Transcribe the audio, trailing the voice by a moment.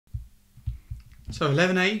So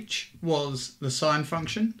 11h was the sine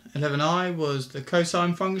function, 11i was the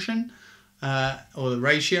cosine function, or the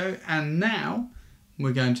ratio, and now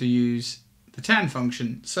we're going to use the tan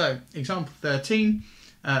function. So example 13,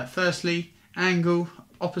 firstly, angle,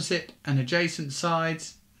 opposite and adjacent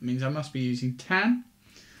sides, means I must be using tan.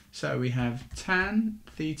 So we have tan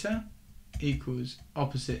theta equals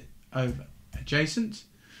opposite over adjacent.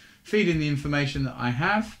 Feed in the information that I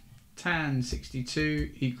have, tan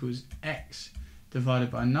 62 equals x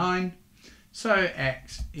divided by 9. So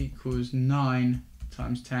x equals 9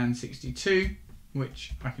 times tan 62,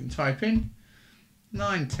 which I can type in.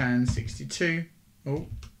 9 tan 62, and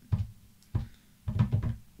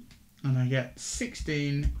I get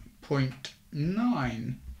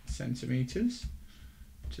 16.9 centimetres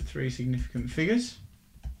to 3 significant figures.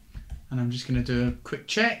 And I'm just going to do a quick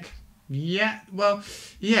check. Yeah, well,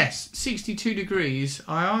 yes, 62 degrees.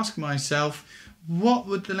 I ask myself, what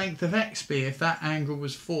would the length of x be if that angle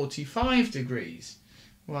was 45 degrees?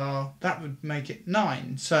 Well, that would make it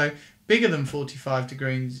 9. So bigger than 45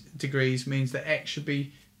 degrees means that x should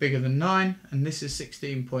be bigger than 9, and this is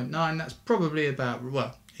 16.9. That's probably about,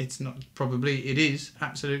 well, it's not probably, it is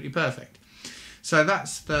absolutely perfect. So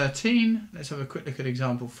that's 13. Let's have a quick look at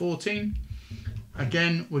example 14.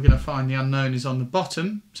 Again, we're going to find the unknown is on the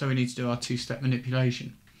bottom, so we need to do our two-step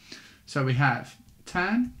manipulation. So we have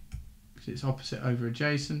tan, because it's opposite over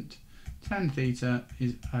adjacent. Tan theta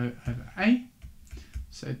is O over A.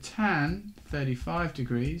 So tan 35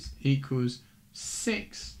 degrees equals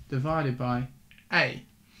 6 divided by A.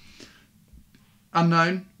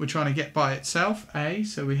 Unknown, we're trying to get by itself, A.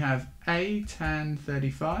 So we have A tan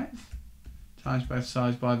 35 times both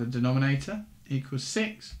sides by the denominator equals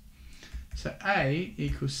 6. So A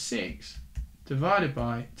equals 6 divided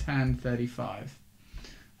by tan 35.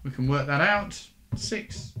 We can work that out.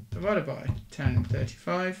 6 divided by tan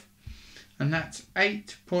 35, and that's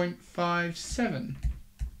 8.57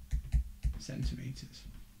 centimetres.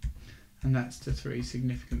 And that's to 3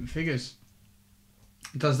 significant figures.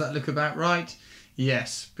 Does that look about right?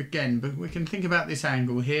 Yes. Again, but we can think about this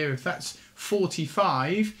angle here. If that's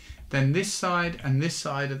 45, then this side and this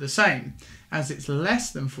side are the same. As it's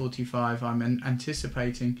less than 45, I'm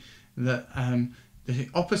anticipating that the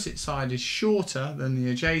opposite side is shorter than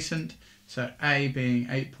the adjacent, so A being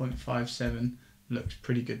 8.57 looks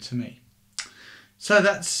pretty good to me. So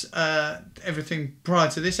that's everything prior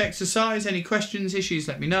to this exercise. Any questions, issues,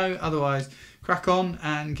 let me know. Otherwise, crack on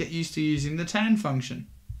and get used to using the tan function.